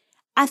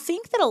I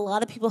think that a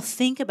lot of people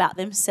think about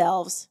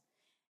themselves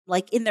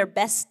in their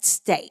best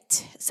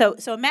state. So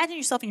imagine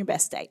yourself in your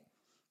best state.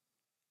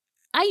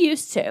 I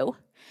used to,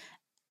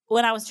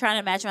 when I was trying to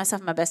imagine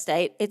myself in my best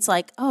state, it's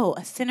a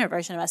thinner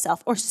version of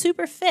myself, or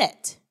super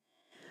fit,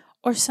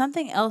 or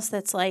something else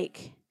that's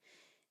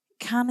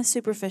kind of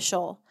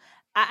superficial.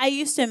 I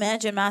used to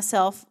imagine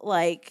myself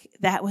like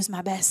that was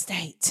my best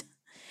state.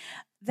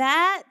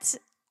 That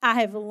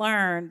I have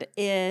learned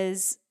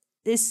is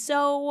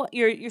so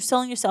you're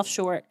selling yourself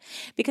short.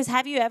 Because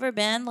have you ever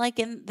been like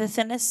in the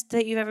thinnest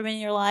that you've ever been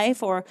in your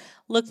life, or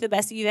look the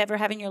best that you've ever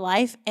had in your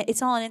life?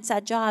 It's all an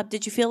inside job.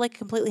 Did you feel like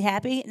completely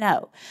happy?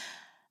 No.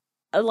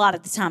 A lot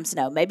of the times,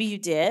 no. Maybe you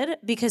did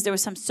because there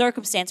was some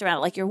circumstance around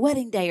it, like your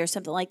wedding day or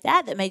something like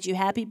that, that made you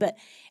happy. But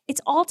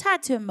it's all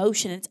tied to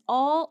emotion. It's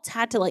all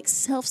tied to like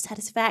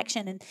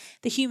self-satisfaction and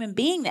the human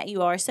being that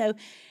you are. So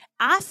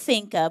I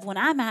think of, when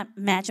I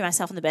imagine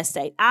myself in the best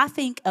state, I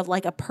think of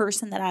like a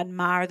person that I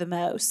admire the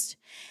most.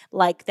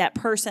 Like that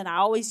person, I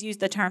always use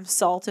the term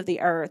salt of the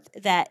earth,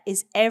 that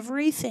is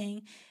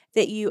everything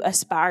that you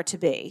aspire to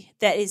be.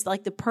 That is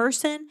like the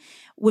person,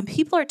 when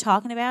people are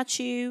talking about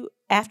you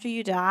after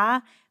you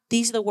die,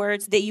 these are the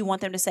words that you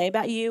want them to say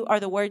about you, are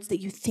the words that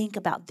you think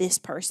about this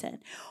person.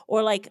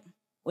 Or like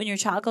when your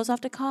child goes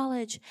off to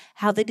college,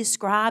 how they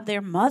describe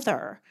their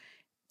mother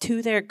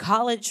to their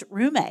college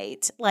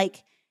roommate.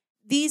 Like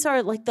these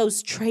are like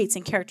those traits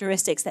and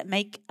characteristics that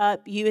make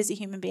up you as a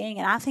human being.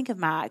 And I think of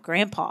my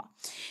grandpa.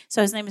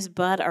 So his name is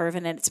Bud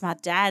Irvin, and it's my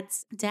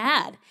dad's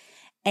dad.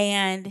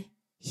 And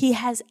he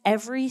has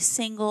every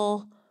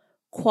single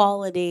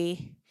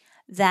quality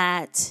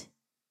that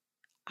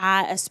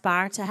I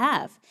aspire to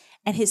have.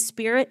 And his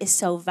spirit is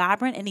so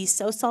vibrant, and he's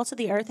so salt of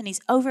the earth, and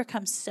he's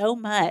overcome so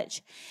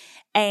much.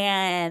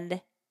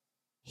 And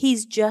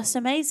he's just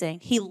amazing.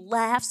 He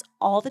laughs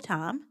all the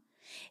time.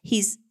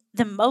 He's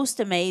the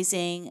most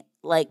amazing,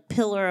 like,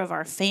 pillar of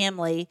our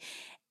family.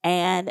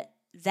 And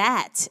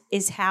that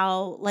is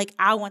how, like,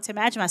 I want to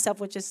imagine myself,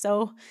 which is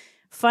so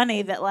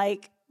funny that,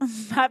 like,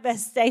 my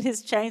best state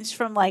has changed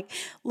from, like,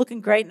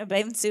 looking great in a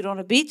bathing suit on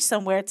a beach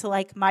somewhere to,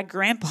 like, my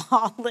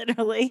grandpa,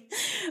 literally.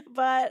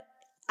 But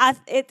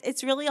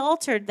it's really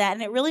altered that,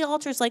 and it really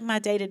alters like my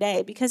day to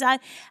day, because I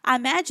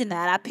imagine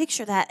that, I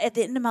picture that at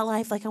the end of my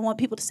life, like I want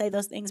people to say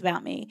those things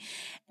about me,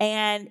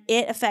 and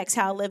it affects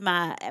how I live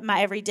my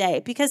everyday.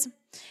 Because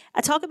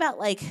I talk about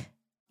like,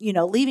 you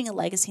know, leaving a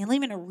legacy and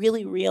leaving a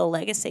really real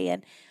legacy,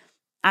 and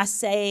I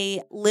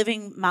say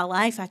living my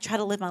life, I try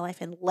to live my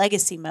life in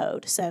legacy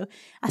mode. So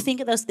I think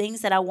of those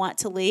things that I want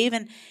to leave,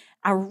 and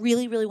I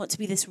really, really want to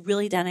be this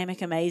really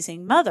dynamic,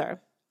 amazing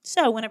mother.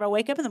 So whenever I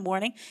wake up in the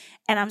morning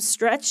and I'm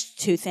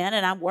stretched too thin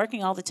and I'm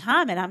working all the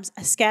time and I'm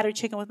a scattered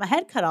chicken with my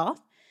head cut off,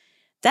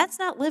 that's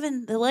not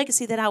living the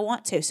legacy that I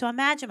want to. So I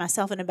imagine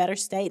myself in a better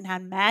state, and I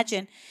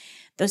imagine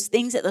those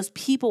things that those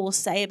people will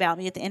say about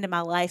me at the end of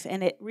my life,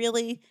 and it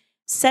really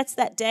sets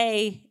that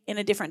day in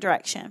a different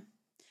direction.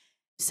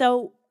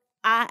 So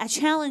I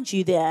challenge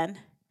you then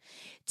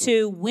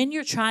to, when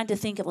you're trying to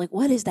think of like,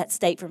 what is that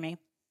state for me?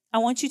 I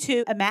want you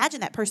to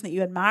imagine that person that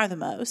you admire the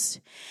most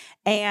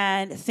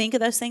and think of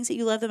those things that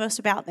you love the most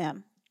about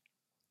them.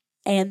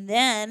 And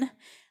then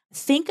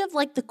think of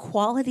like the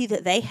quality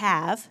that they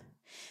have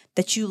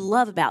that you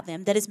love about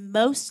them that is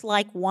most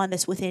like one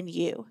that's within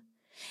you.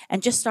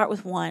 And just start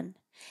with one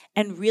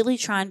and really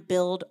try and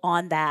build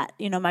on that.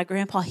 You know, my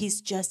grandpa, he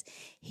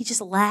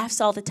just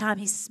laughs all the time.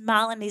 He's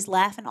smiling, he's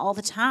laughing all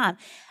the time.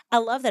 I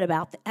love that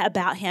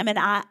about him. And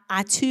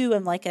I too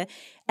am like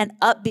an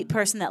upbeat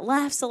person that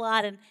laughs a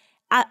lot, and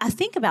I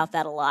think about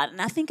that a lot, and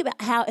I think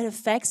about how it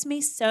affects me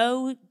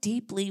so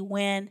deeply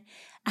when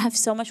I have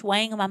so much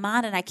weighing on my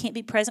mind and I can't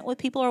be present with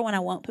people, or when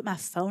I won't put my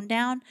phone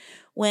down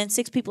when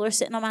 6 people are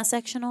sitting on my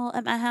sectional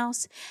at my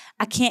house.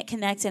 I can't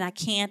connect, and I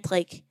can't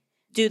like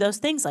do those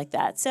things like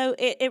that. So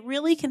it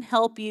really can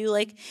help you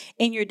like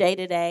in your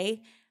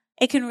day-to-day.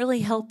 It can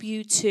really help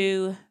you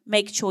to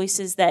make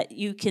choices that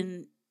you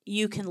can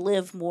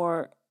live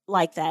more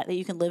like that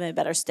you can live in a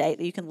better state,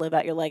 that you can live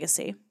out your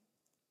legacy.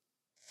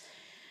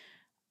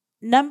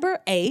 Number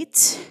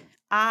 8,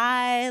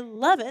 I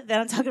love it that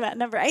I'm talking about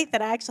number 8,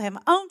 that I actually have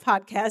my own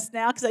podcast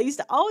now, because I used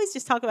to always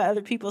just talk about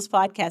other people's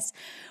podcasts,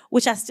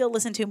 which I still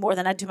listen to more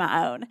than I do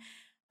my own.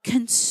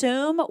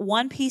 Consume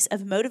one piece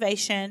of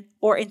motivation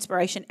or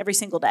inspiration every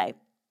single day.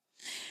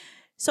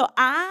 So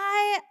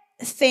I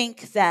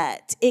think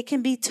that it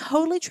can be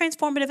totally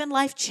transformative and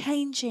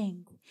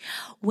life-changing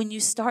when you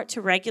start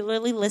to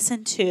regularly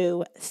listen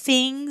to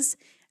things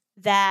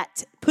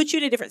that put you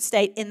in a different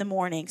state in the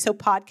morning. So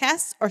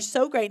podcasts are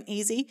so great and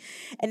easy.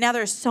 And now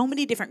there are so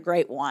many different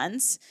great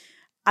ones.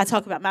 I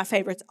talk about my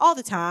favorites all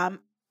the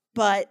time,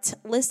 but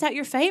list out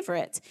your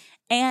favorites.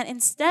 And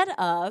instead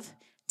of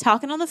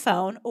talking on the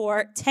phone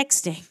or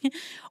texting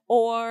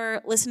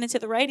or listening to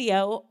the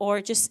radio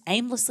or just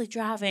aimlessly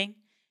driving,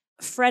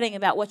 fretting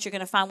about what you're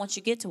going to find once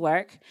you get to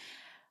work,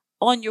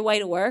 on your way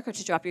to work or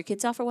to drop your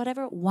kids off or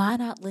whatever, why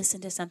not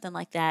listen to something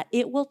like that?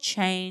 It will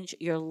change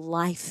your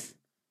life.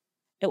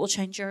 It will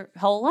change your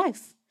whole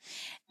life.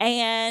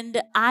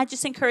 And I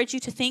just encourage you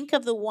to think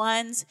of the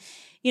ones,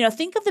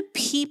 think of the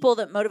people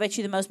that motivate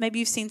you the most. Maybe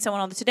you've seen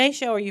someone on the Today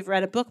Show or you've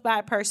read a book by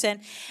a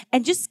person,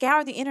 and just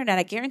scour the internet.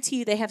 I guarantee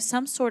you they have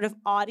some sort of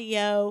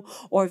audio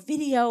or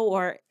video,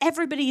 or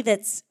everybody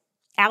that's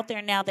out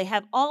there now, they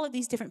have all of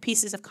these different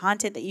pieces of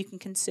content that you can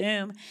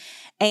consume.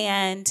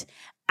 And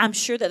I'm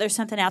sure that there's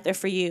something out there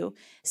for you.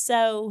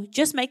 So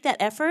just make that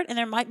effort, and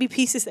there might be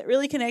pieces that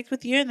really connect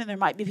with you, and then there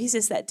might be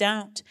pieces that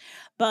don't.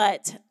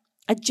 But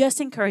I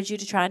just encourage you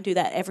to try and do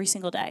that every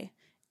single day,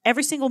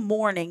 every single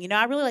morning.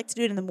 I really like to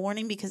do it in the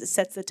morning because it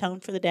sets the tone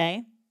for the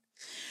day.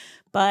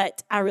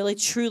 But I really,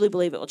 truly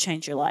believe it will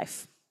change your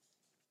life.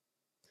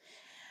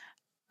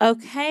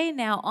 Okay,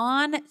 now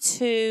on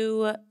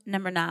to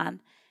number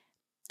 9.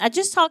 I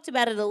just talked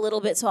about it a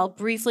little bit, so I'll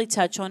briefly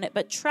touch on it,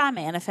 but try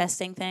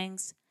manifesting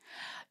things.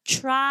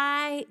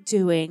 Try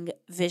doing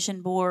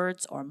vision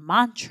boards or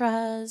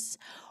mantras,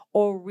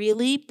 or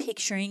really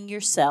picturing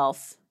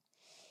yourself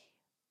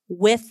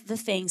with the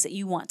things that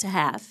you want to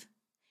have.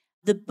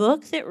 The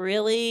book that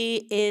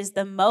really is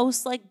the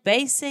most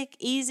basic,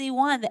 easy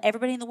one that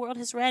everybody in the world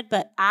has read,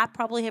 but I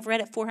probably have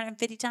read it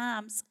 450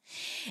 times,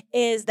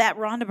 is that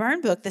Rhonda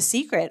Byrne book, The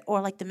Secret,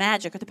 or The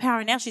Magic, or The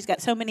Power. Now she's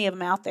got so many of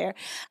them out there.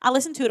 I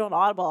listen to it on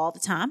Audible all the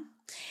time,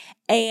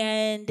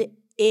 and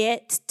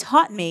it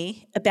taught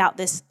me about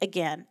this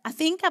again. I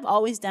think I've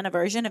always done a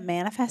version of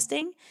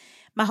manifesting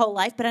my whole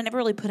life, but I never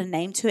really put a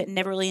name to it and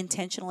never really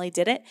intentionally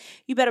did it.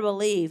 You better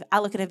believe I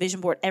look at a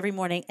vision board every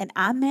morning, and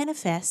I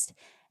manifest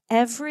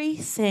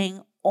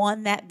everything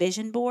on that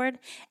vision board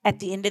at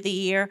the end of the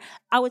year.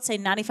 I would say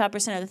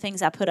 95% of the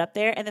things I put up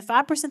there, and the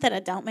 5% that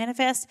I don't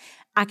manifest,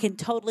 I can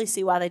totally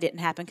see why they didn't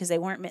happen, because they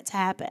weren't meant to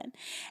happen.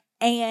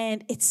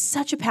 And it's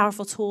such a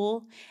powerful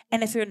tool.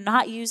 And if you're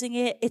not using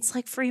it, it's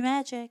like free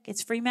magic.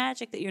 It's free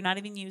magic that you're not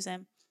even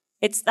using.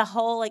 It's the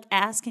whole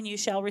ask and you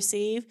shall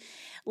receive.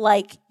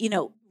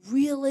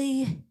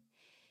 Really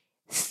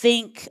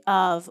think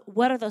of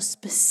what are those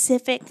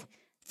specific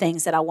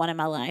things that I want in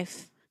my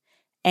life.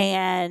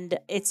 And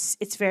it's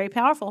very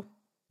powerful.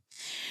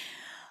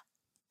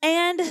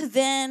 And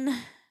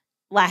then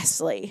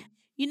lastly,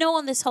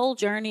 on this whole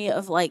journey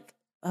of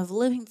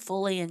living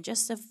fully and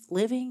just of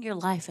living your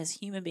life as a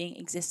human being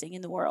existing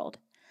in the world,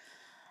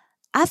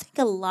 I think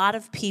a lot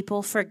of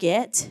people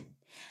forget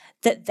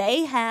that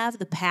they have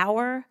the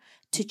power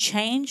to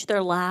change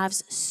their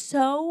lives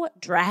so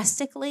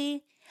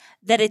drastically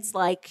that it's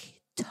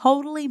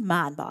totally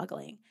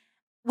mind-boggling.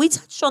 We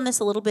touched on this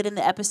a little bit in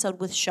the episode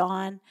with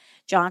Sean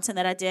Johnson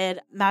that I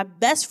did. My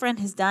best friend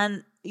has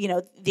done,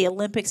 the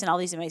Olympics and all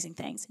these amazing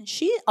things. And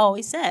she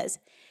always says,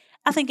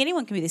 I think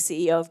anyone can be the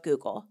CEO of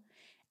Google.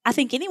 I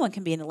think anyone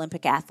can be an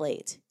Olympic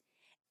athlete.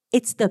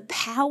 It's the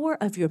power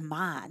of your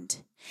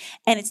mind,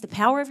 and it's the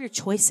power of your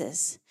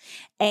choices.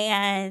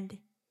 And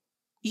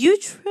you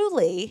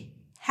truly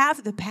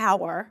have the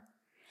power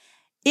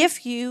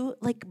if you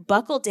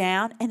buckle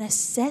down and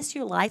assess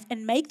your life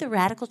and make the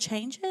radical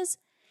changes.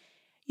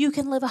 You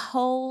can live a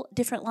whole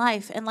different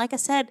life. And like I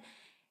said,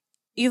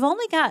 you've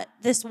only got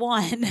this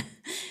one.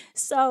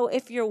 So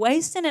if you're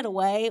wasting it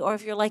away, or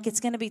if you're it's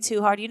going to be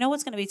too hard,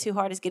 what's going to be too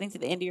hard is getting to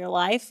the end of your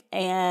life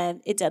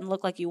and it doesn't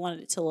look like you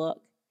wanted it to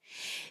look.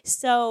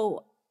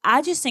 So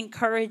I just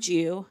encourage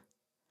you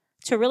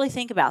to really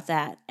think about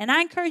that. And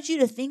I encourage you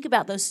to think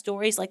about those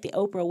stories like the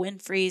Oprah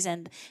Winfrey's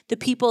and the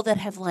people that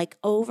have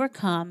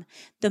overcome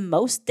the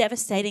most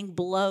devastating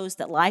blows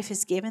that life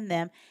has given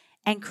them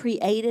and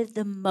created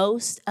the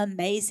most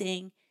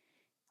amazing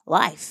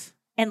life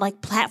and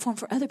platform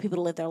for other people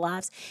to live their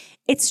lives.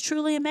 It's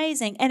truly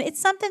amazing. And it's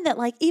something that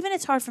even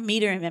it's hard for me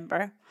to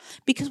remember,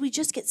 because we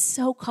just get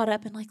so caught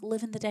up in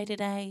living the day to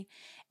day.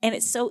 And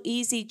it's so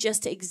easy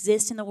just to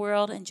exist in the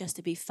world and just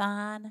to be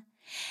fine.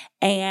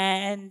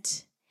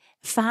 And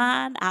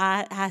fine,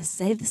 I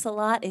say this a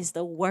lot, is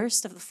the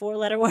worst of the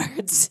 4-letter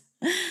words.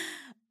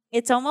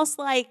 It's almost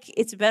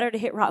it's better to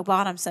hit rock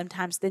bottom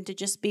sometimes than to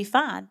just be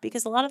fine,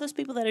 because a lot of those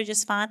people that are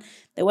just fine,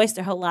 they waste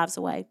their whole lives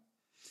away.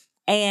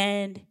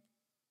 And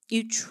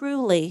you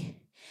truly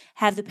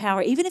have the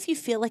power, even if you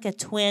feel a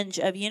twinge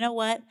of,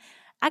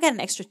 I got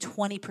an extra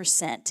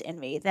 20% in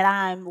me that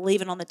I'm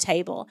leaving on the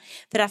table,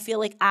 that I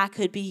feel I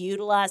could be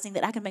utilizing,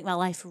 that I can make my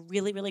life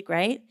really, really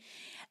great,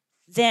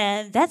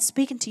 then that's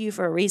speaking to you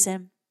for a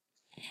reason.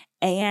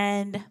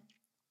 And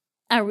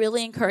I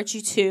really encourage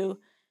you to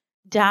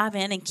dive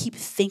in and keep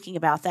thinking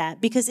about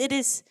that, because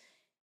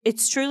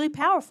it's truly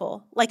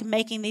powerful,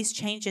 making these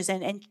changes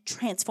and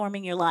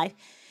transforming your life.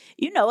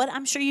 You know it.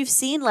 I'm sure you've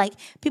seen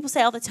people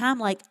say all the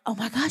time, oh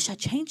my gosh, I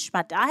changed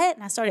my diet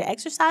and I started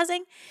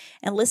exercising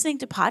and listening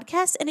to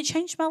podcasts and it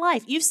changed my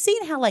life. You've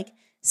seen how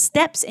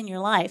steps in your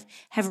life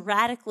have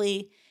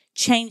radically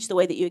changed the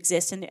way that you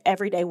exist in the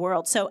everyday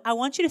world. So I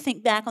want you to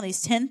think back on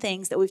these 10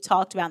 things that we've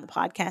talked about in the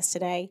podcast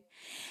today.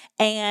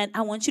 And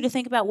I want you to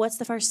think about, what's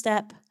the first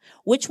step?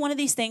 Which one of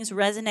these things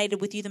resonated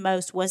with you the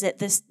most? Was it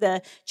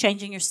the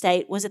changing your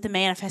state? Was it the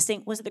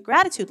manifesting? Was it the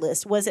gratitude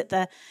list? Was it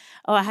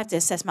I have to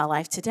assess my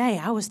life today?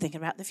 I was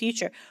thinking about the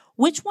future.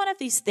 Which one of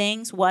these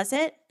things was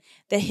it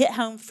that hit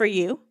home for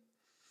you?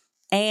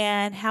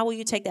 And how will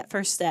you take that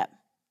first step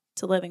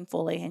to living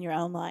fully in your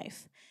own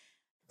life?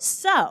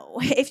 So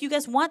if you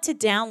guys want to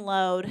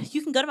download,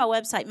 you can go to my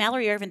website,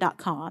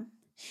 MalloryIrvin.com.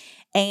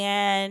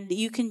 And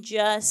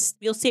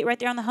you'll see it right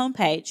there on the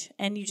homepage,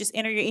 and you just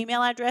enter your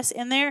email address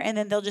in there, and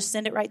then they'll just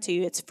send it right to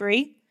you. It's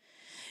free.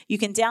 You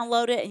can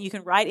download it and you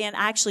can write in.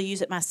 I actually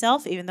use it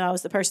myself, even though I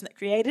was the person that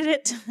created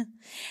it.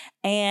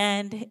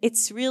 And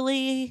it's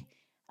really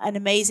an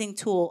amazing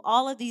tool.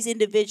 All of these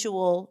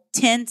individual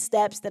 10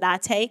 steps that I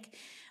take,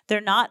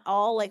 they're not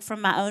all like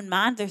from my own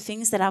mind. They're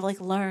things that I've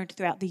like learned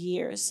throughout the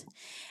years.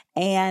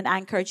 And I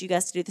encourage you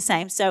guys to do the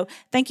same. So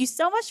thank you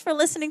so much for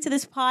listening to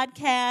this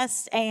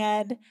podcast.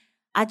 And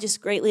I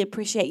just greatly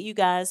appreciate you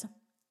guys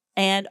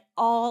and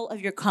all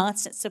of your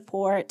constant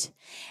support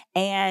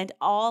and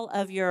all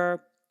of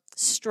your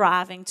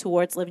striving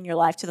towards living your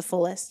life to the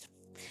fullest.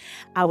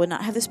 I would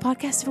not have this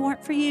podcast if it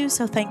weren't for you.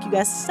 So thank you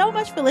guys so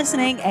much for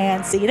listening,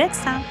 and see you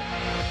next time.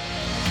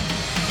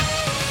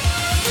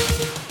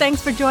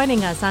 Thanks for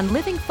joining us on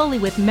Living Fully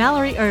with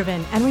Mallory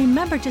Ervin, and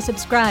remember to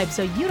subscribe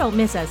so you don't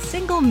miss a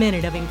single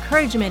minute of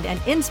encouragement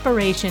and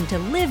inspiration to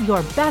live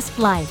your best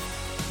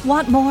life.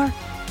 Want more?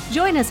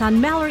 Join us on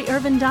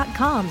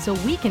MalloryErvin.com so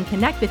we can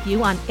connect with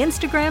you on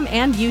Instagram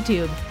and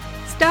YouTube.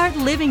 Start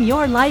living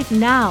your life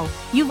now.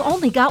 You've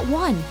only got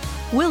one.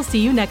 We'll see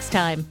you next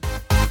time.